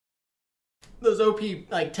those OP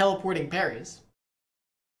like teleporting parries.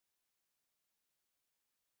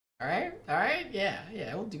 All right, yeah,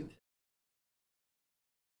 we'll do that.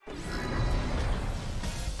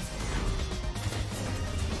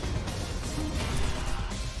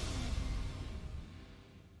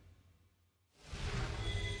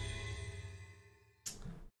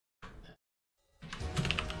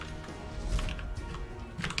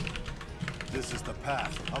 This is the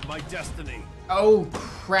path of my destiny. Oh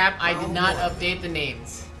crap, I did not update the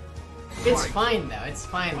names. It's fine though, it's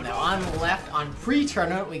fine though. On the left, on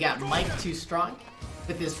pre-tournament, we got mhike2stronk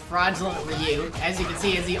with his fraudulent Ryu. As you can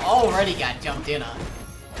see, as he already got jumped in on.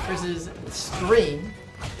 Versus Stream,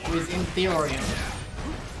 who is InTheorium.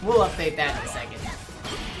 We'll update that in a second.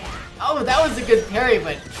 Oh, that was a good parry,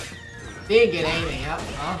 but didn't get anything up.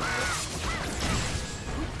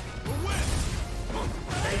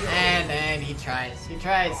 And he tries to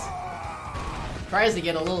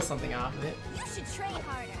get a little something off of it. You should train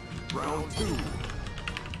harder. Round 2.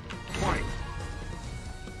 Fight.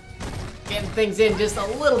 Getting things in just a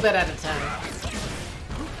little bit at a time.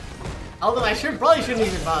 Although I probably shouldn't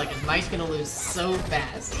even bother because Mike's gonna lose so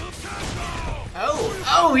fast.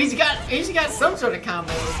 Oh, he's got some sort of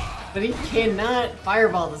combo, but he cannot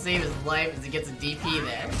fireball to save his life as he gets a DP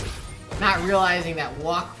there. Not realizing that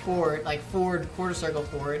walk forward, like forward, quarter circle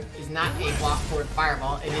forward, is not a walk forward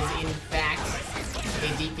fireball. It is in fact a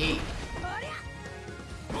DP.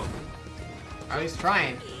 Oh, he's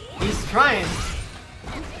trying.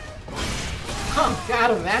 Oh,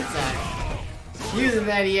 got him that time. Using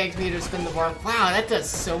that EX meter to spin the bar. Wow, that does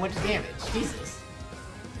so much damage. Jesus.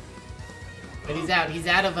 But he's out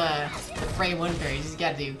of the frame 1 parry. He's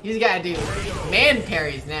gotta do man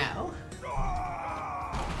parries now.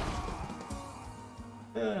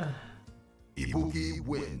 Ibuki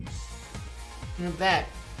wins. Look at that.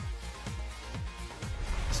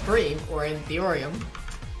 Stream, or InTheorium,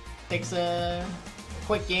 takes a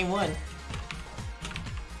quick game 1.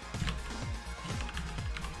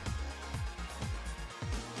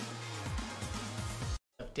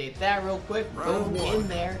 Update that real quick. Boom, in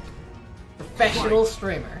there. Professional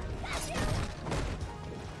streamer.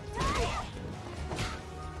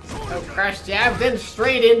 Oh, crash jab, then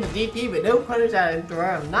straight into DP, but no punish out of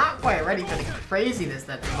InTheorium. I'm not quite ready for the craziness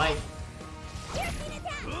that's Mike.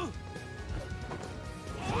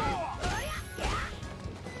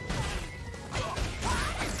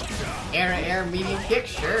 Air medium kick,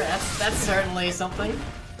 sure, that's certainly something.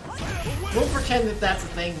 We'll pretend that that's a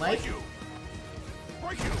thing, Mike.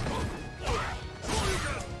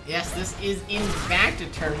 Yes, this is in fact a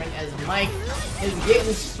tournament as Mike is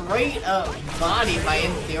getting straight up bodied by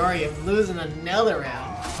InTheorium, losing another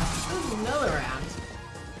round.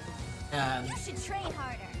 You should train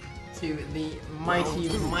harder. To the mighty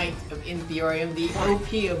might of InTheorium, the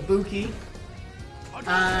OP Ibuki.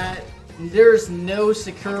 There's no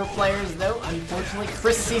Sakura players though, unfortunately.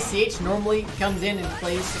 Chris CCH normally comes in and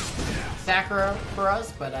plays Sakura for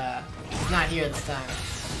us, but he's not here this time.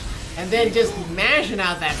 And then just mashing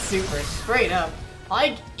out that super straight up,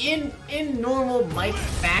 like in normal Mike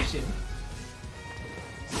fashion.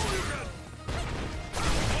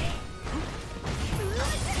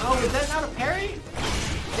 Oh, is that not a parry?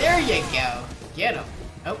 There you go. Get him.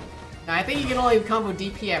 Oh, now I think you can only combo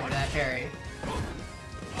DP after that parry.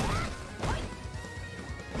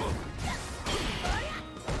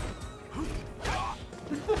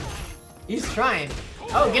 He's trying.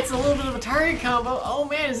 Oh, gets a little bit of a target combo. Oh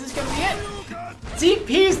man, is this gonna be it?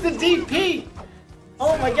 DP's the DP!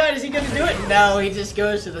 Oh my god, is he gonna do it? No, he just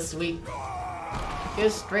goes to the sweep.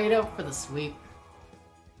 Goes straight up for the sweep.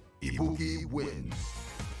 Ibuki wins.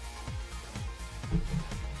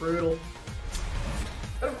 Brutal.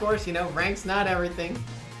 But of course, you know, rank's not everything.